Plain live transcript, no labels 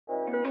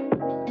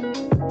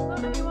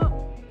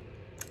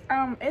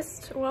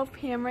It's 12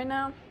 p.m. right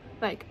now,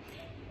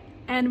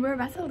 and we're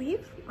about to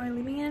leave. We're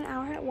leaving in an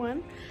hour at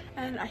 1,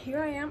 and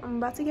here I am. I'm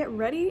about to get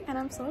ready, and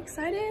I'm so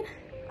excited.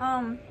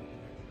 Yeah,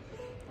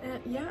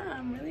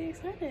 I'm really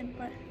excited,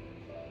 but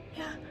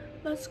yeah,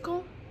 let's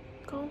go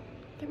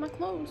get my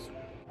clothes.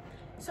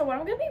 So what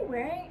I'm gonna be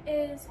wearing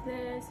is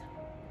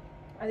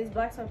these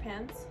black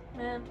sweatpants.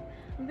 Man,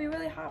 I'm gonna be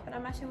really hot, but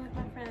I'm actually with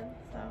my friend,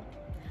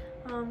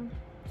 so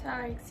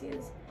sorry,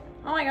 excuse.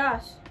 Oh my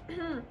gosh.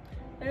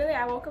 Literally,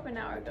 I woke up an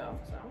hour ago,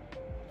 so.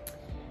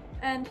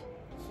 And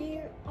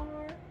here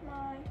are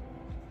my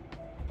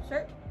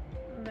shirt,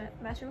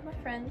 matching with my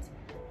friend's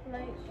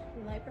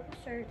light purple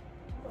shirt,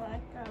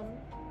 black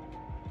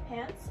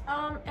pants.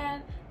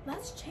 And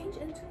let's change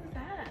into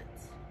that.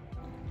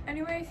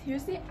 Anyways,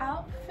 here's the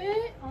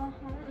outfit.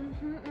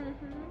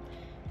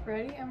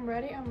 Ready? I'm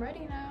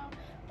ready now.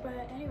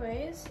 But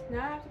anyways, now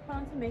I have to put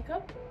on some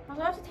makeup. I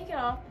also have to take it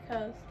off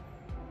because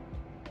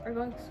we're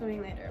going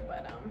swimming later.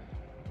 But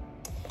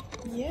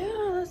yeah,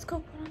 let's go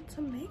put on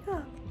some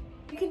makeup.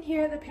 You can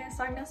hear the parents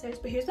talking downstairs,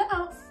 but here's the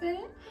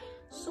outfit.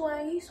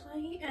 Swaggy,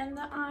 and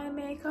the eye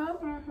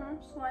makeup.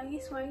 Swaggy.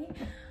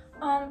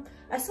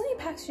 I still need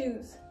packed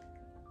shoes.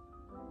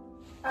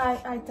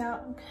 I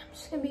doubt. I'm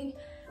just gonna be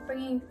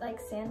bringing like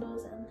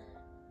sandals and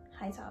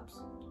high tops.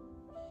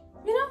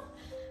 You know,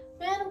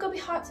 man, I'm gonna be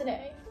hot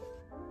today.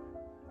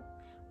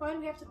 Why do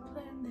we have to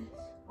plan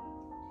this?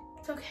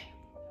 It's okay.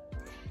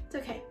 It's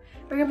okay.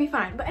 We're gonna be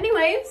fine. But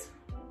anyways,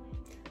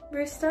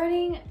 we're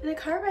starting the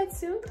car ride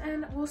soon,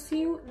 and we'll see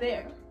you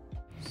there.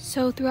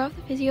 So throughout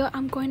the video,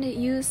 I'm going to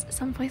use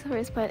some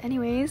voiceovers, but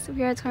anyways,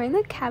 we are touring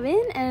the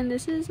cabin, and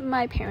this is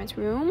my parents'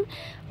 room.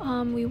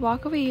 We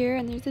walk over here,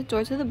 and there's the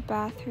door to the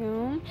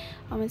bathroom.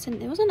 It was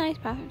a nice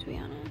bathroom, to be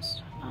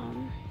honest.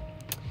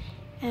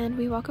 And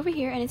we walk over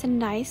here, and it's a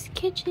nice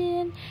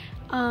kitchen.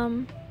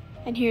 And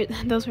here,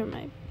 those were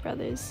my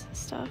brother's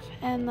stuff.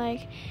 And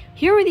like,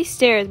 here were these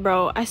stairs,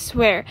 bro. I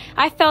swear,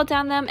 I fell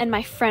down them, and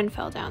my friend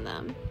fell down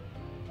them.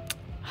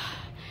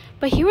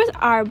 But here was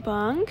our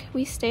bunk.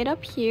 We stayed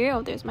up here.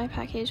 Oh, there's my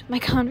package, my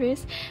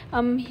Converse.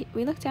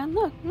 We looked down,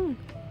 look.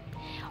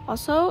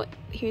 Also,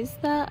 here's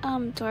the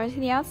door to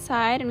the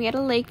outside, and we had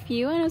a lake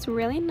view, and it was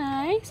really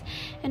nice.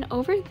 And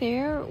over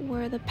there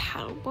were the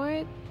paddle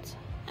boards.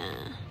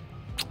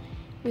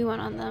 We went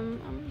on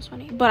them. It's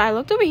funny. But I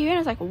looked over here, and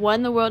I was like, what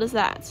in the world is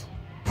that?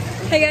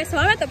 Hey guys, so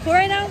I'm at the pool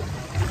right now,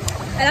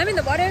 and I'm in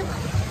the water,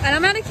 and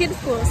I'm at a kid's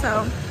pool,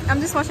 so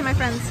I'm just watching my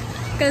friends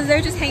because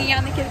they're just hanging out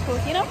in the kid's pool,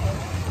 you know?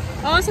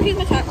 Oh, so he's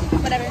my truck,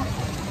 whatever.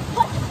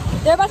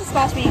 They're about to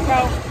splash me,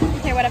 bro.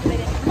 Okay, whatever they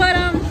did. But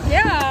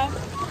yeah,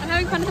 I'm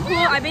having fun at the pool.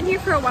 I've been here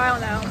for a while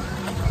now.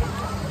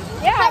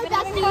 Yeah, I've been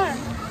having fun.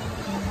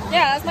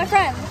 Yeah, that's my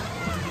friend.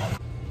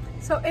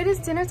 So it is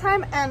dinner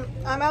time, and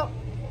I'm out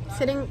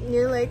sitting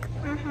near the lake,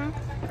 and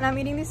I'm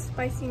eating these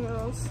spicy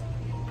noodles.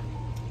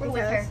 We're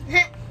with her.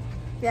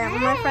 Yeah,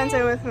 my friends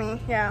are with me.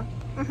 Yeah.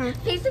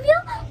 Taste of you?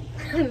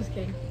 I'm just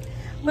kidding.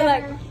 But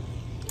like,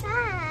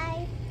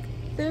 hi.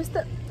 There's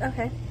the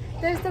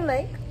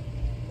lake.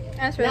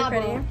 That's really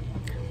pretty.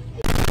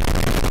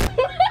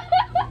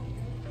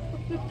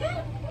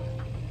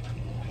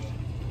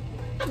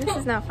 This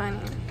is not funny.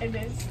 It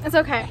is. It's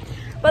okay.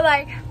 But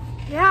like,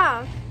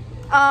 yeah.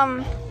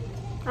 I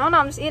don't know,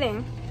 I'm just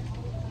eating.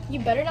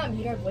 You better not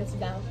mute our voices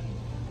down.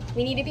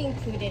 We need to be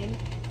included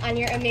on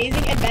your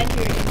amazing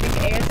adventure in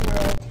Big AS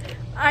world.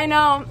 I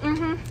know.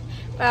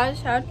 But I'll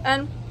just shout,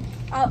 and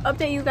I'll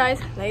update you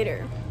guys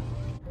later.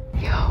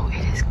 Yo,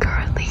 it is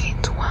currently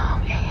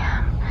 12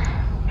 a.m.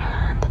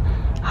 and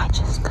I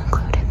just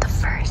concluded the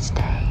first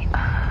day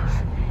of,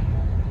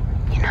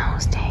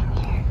 staying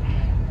here.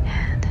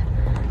 And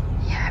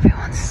yeah,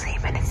 everyone's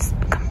asleep, and it's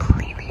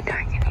completely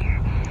dark in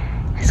here.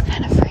 It's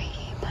kind of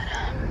freaky, but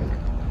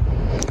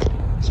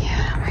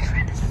yeah, my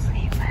friend is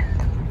asleep,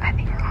 and I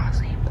think we're all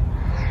asleep.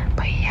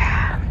 But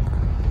yeah,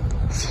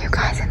 see you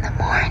guys in the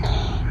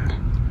morning.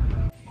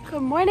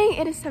 Good morning.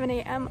 It is 7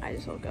 a.m. I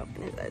just woke up,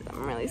 and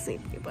I'm really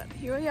sleepy, but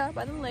here we are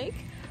by the lake.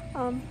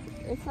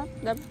 It's not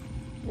that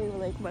big of a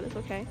lake, but it's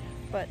okay.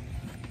 But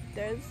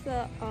there's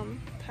the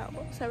paddle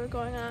boats that were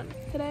going on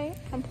today,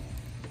 and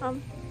yeah,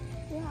 I'm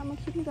gonna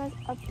keep you guys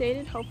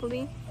updated.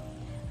 Hopefully,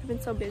 I've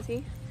been so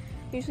busy.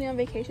 Usually on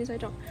vacations I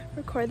don't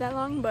record that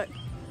long, but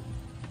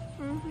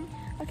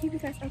I'll keep you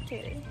guys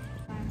updated.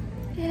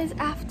 It is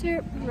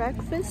after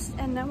breakfast,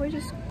 and now we're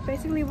just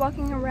basically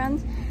walking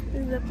around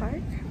the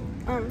park.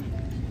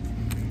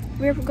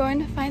 We're going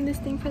to find this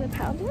thing for the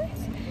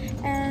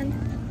paddleboards, and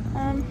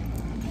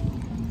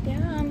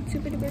yeah, I'm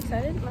super duper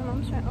excited. My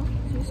mom's trying. Oh,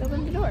 she just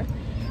opened the door.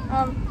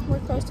 We're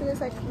close to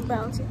this like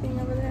bouncy thing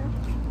over there.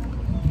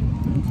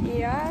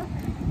 Yeah.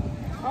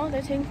 Oh,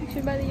 they're taking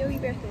pictures by the Yogi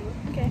Bear thing.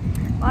 Okay,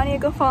 well, I need to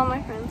go follow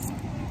my friends.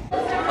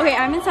 Okay,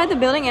 I'm inside the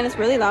building, and it's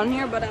really loud in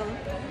here, but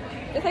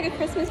it's like a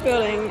Christmas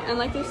building, and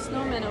like there's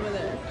snowmen over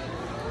there.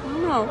 I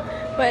don't know,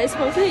 but it's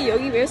supposed to be a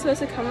Yogi Bear supposed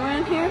to come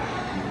around here.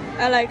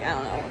 I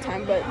don't know what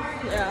time, but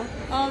yeah.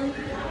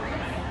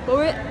 But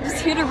we're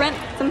just here to rent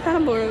some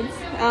paddleboards.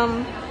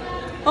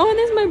 Oh, and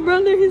there's my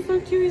brother. He's so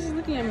cute. He's just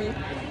looking at me.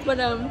 But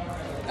oh,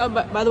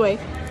 but by the way,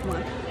 come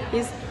on.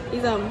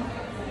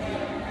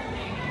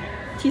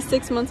 He's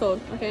 6 months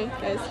old. Okay,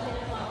 guys.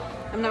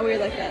 I'm not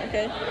weird like that.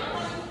 Okay.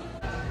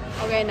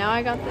 Okay, now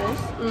I got this.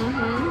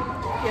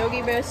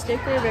 Yogi Bear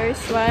sticker, very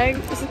swag.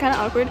 This is kind of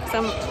awkward because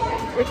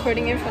I'm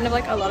recording in front of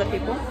like a lot of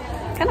people.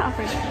 Kind of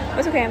awkward. But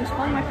it's okay. I'm just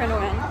calling my friend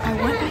away. I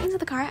went back into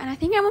the car, and I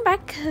think I went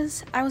back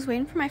because I was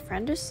waiting for my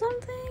friend or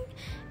something.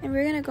 And we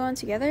were gonna go on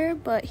together,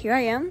 but here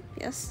I am.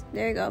 Yes,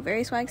 there you go.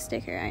 Very swag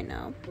sticker, I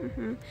know.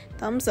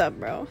 Thumbs up,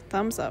 bro.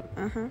 Thumbs up.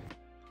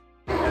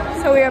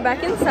 So we are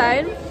back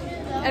inside,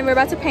 and we're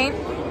about to paint.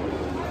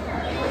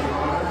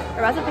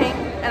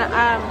 And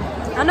I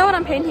don't know what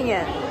I'm painting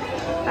yet.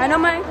 I know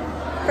my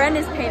friend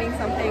is painting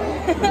something.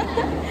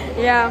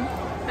 Yeah,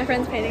 my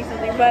friend's painting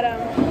something, but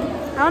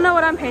I don't know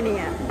what I'm painting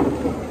yet.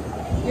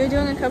 You're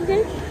doing a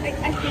cupcake?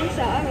 I think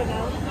so. I don't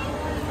know.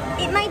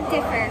 It might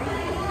differ.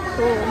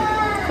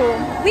 Cool.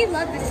 We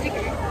love the sticker.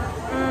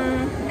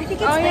 I think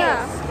it's nice.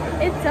 Yeah,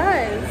 it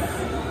does.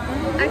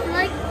 I feel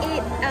like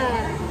it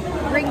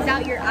brings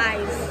out your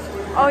eyes.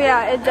 Oh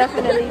yeah, it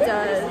definitely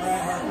does.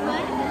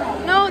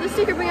 No, the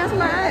sticker brings out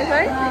my eyes,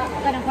 right?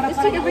 The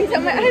sticker brings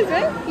out my eyes,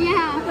 right?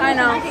 Yeah. I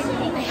know.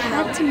 I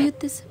had to mute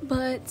this,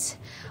 but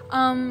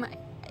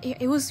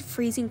it was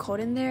freezing cold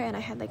in there, and I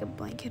had like a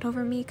blanket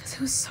over me because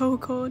it was so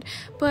cold.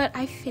 But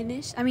I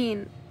finished. I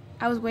mean,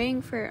 I was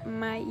waiting for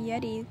my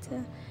Yeti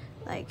to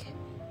like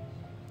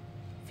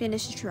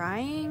finish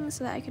drying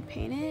so that I could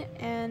paint it,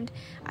 and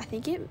I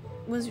think it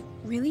was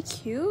really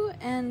cute.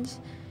 And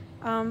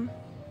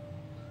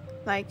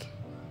like,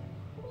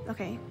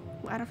 okay,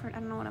 I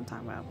don't know what I'm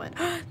talking about, but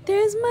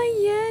there's my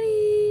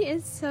Yeti.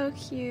 It's so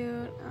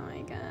cute. Oh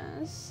my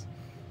gosh.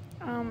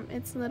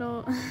 It's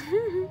little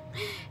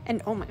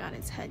and oh my god,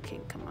 its head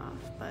can come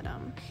off. But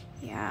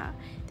yeah,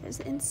 there's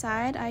the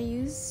inside. I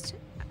was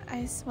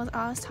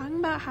talking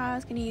about how I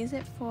was gonna use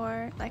it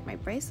for like my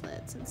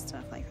bracelets and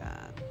stuff like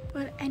that.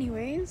 But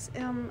anyways,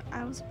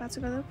 I was about to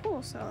go to the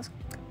pool, so let's go.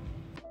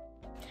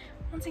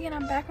 Once again,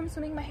 I'm back from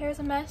swimming. My hair is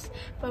a mess,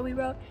 but we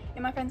rode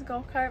in my friend's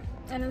golf cart,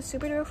 and it was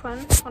super duper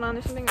fun. Hold on,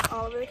 there's something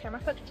all over the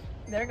camera, but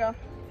there we go,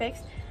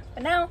 fixed.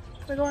 But now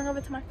we're going over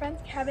to my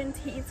friend's cabin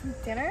to eat some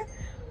dinner.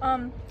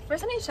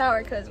 First I need to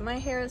shower because my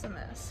hair is a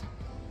mess,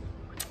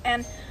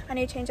 and I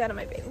need to change out of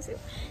my bathing suit.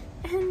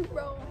 And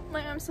bro,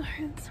 my arm still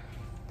hurts,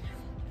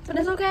 but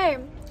it's okay.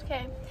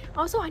 Okay.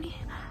 Also,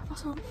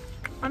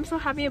 I'm so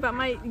happy about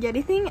my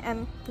Yeti thing,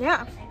 and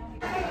yeah.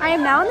 I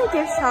am now in the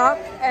gift shop,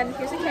 and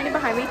here's the candy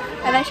behind me,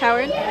 and I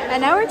showered,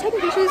 and now we're taking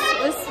pictures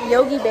with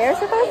Yogi Bear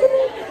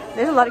supposedly.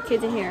 There's a lot of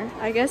kids in here.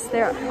 I guess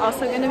they're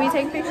also going to be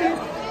taking pictures,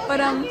 but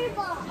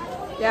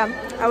yeah,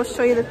 I will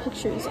show you the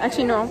pictures.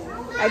 Actually, no,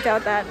 I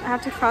doubt that. I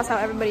have to cross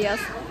out everybody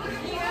else.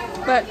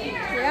 But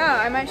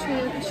yeah, I might show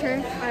you the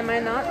picture. I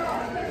might not.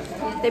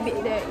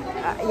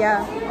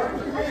 Yeah.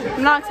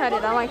 I'm not excited.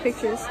 I don't like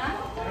pictures.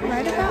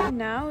 Right about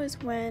now is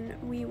when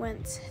we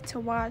went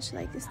to watch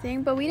like this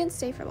thing, but we didn't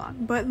stay for long.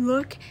 But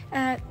look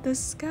at the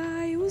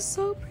sky. It was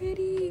so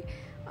pretty.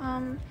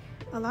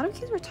 A lot of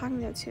kids were talking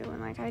there too,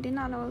 and like I did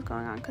not know what was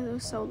going on because it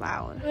was so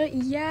loud. But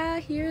yeah,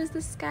 here's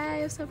the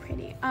sky. It was so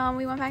pretty.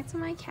 We went back to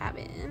my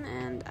cabin,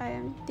 and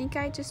I think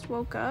I just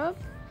woke up.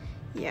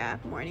 Yeah,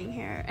 morning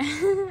hair.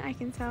 I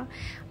can tell.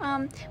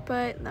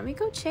 But let me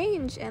go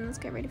change and let's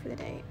get ready for the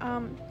day.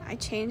 I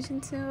changed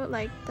into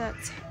like that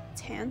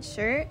tan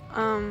shirt,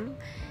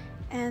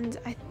 and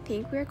I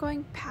think we're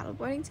going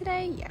paddleboarding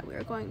today. Yeah, we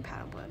were going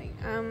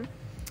paddleboarding.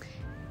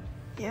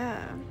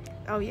 Yeah.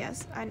 Oh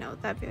yes, I know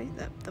that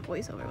the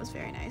voiceover was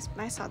very nice.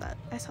 I saw that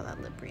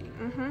lip reading.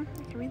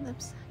 I can read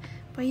lips.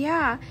 But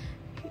yeah,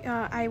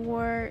 I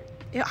wore.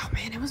 Yeah, oh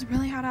man, it was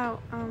really hot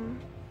out.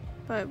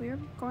 But we were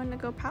going to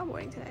go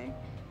paddleboarding today.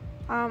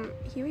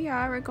 Here we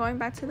are. We're going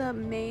back to the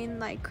main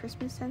like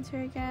Christmas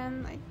center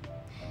again.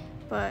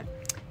 But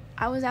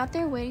I was out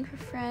there waiting for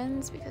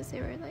friends because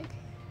they were like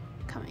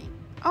coming.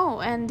 Oh,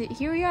 and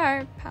here we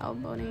are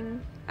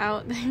paddleboarding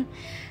out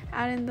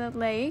in the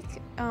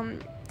lake.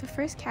 The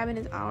first cabin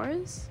is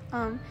ours.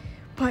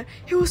 But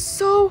it was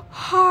so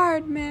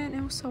hard, man.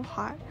 It was so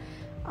hot.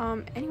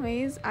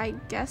 Anyways, I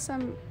guess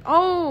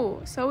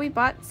so we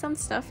bought some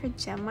stuff for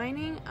gem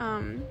mining.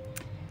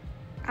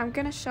 I'm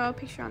gonna show a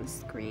picture on the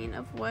screen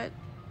of what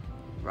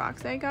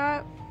rocks I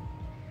got.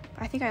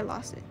 I think I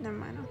lost it. Never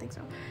mind, I don't think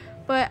so.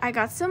 But I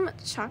got some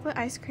chocolate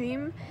ice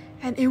cream,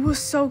 and it was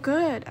so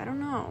good. I don't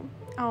know.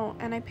 Oh,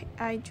 and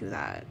I drew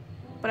that,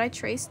 but I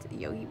traced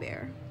Yogi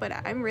Bear. But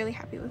I'm really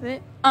happy with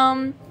it.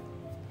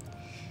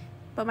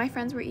 But my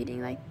friends were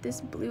eating like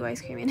this blue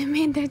ice cream, and it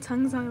made their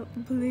tongues all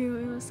blue.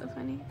 It was so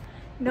funny.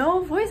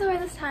 No voiceover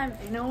this time.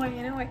 No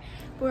way.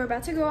 But we're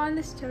about to go on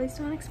this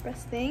Jellystone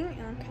Express thing,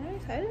 and I'm kind of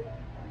excited.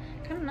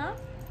 Kind of not.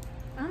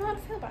 I don't know how to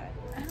feel about it.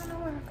 I don't know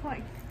where we're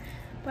going.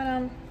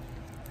 But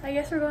I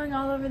guess we're going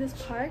all over this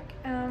park.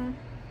 I'm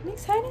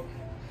excited.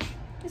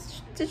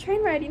 It's a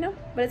train ride, you know?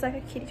 But it's like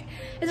a kiddie train.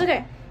 It's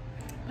okay.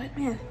 But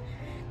man,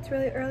 it's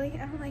really early.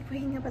 I don't like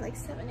waking up at like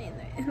 7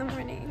 in the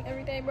morning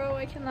every day, bro.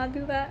 I cannot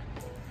do that.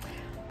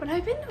 But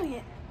I've been doing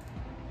it.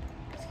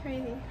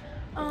 crazy.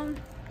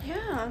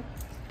 Yeah,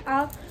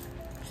 I'll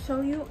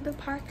show you the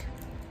park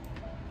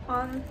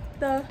on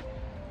the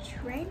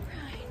train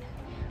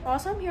ride.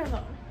 Also, I'm here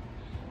alone.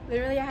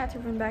 Literally, I had to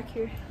run back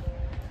here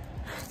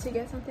to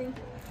get something,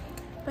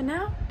 but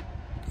now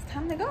it's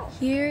time to go.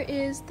 Here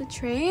is the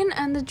train,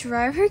 and the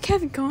driver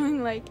kept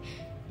going like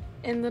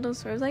in little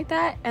swerves like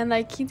that, and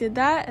like he did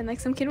that, and like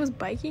some kid was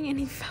biking and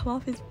he fell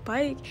off his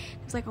bike.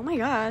 It was like, oh my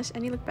gosh,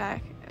 and he looked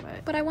back,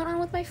 but I went on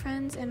with my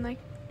friends, and like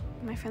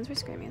my friends were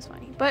screaming. It's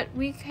funny, but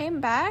we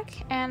came back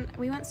and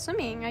we went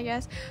swimming, I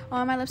guess.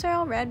 My lips are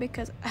all red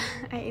because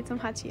I ate some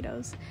hot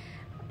Cheetos,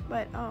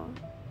 but oh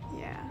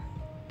yeah,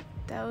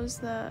 that was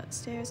the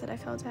stairs that I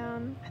fell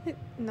down.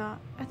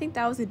 I think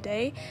that was the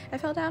day I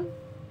fell down.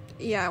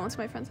 Yeah, I went to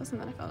my friend's house and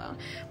then I fell down.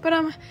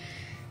 But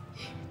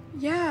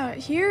yeah,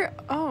 here,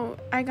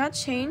 I got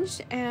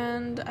changed,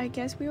 and I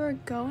guess we were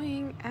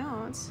going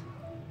out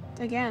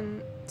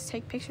again to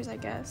take pictures, I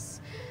guess.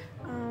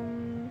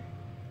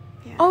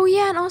 Yeah. Oh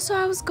yeah, and also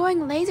I was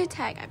going laser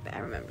tag. I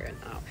remember it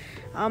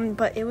now.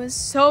 But it was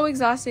so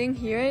exhausting.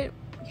 Here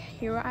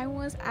I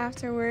was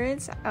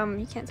afterwards.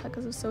 You can't tell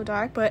because it was so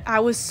dark, but I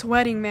was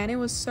sweating, man. It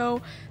was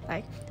so,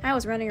 like, I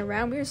was running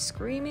around. We were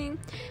screaming,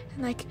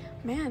 and like,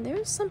 man, there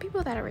was some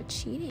people that were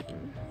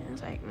cheating. And I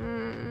was like,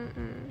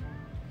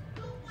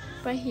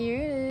 But here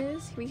it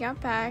is. We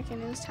got back,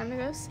 and it was time to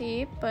go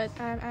sleep. But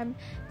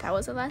that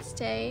was the last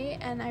day,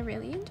 and I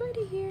really enjoyed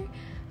it here.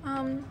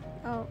 And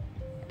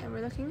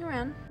we're looking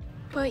around.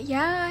 But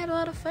yeah, I had a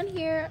lot of fun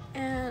here,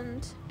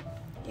 and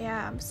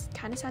yeah, I'm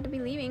kind of sad to be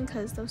leaving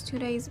because those 2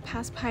 days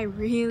passed by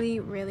really,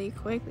 really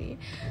quickly.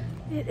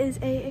 It is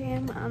 8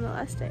 a.m. on the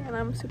last day, and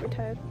I'm super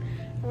tired.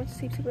 I went to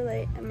sleep super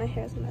late, and my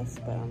hair's a mess,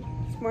 but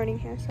it's morning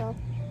here, so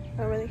I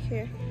don't really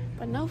care.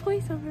 But no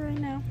voiceover right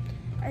now.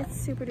 It's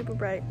super duper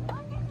bright.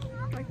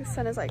 Like, the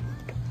sun is like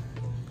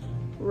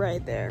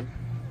right there.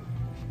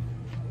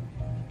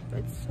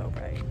 It's so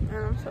bright, and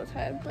I'm so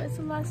tired, but it's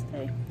the last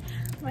day.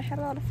 I had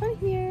a lot of fun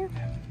here.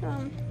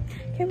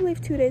 Can't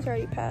believe 2 days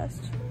already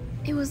passed.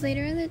 It was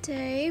later in the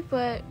day,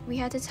 but we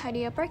had to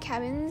tidy up our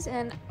cabins,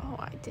 and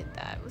I did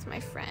that with my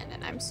friend,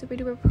 and I'm super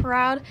duper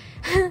proud.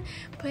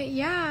 But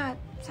yeah,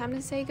 time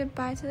to say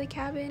goodbye to the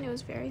cabin. It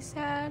was very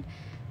sad,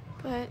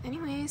 but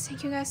anyways,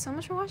 thank you guys so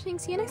much for watching.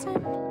 See you next time.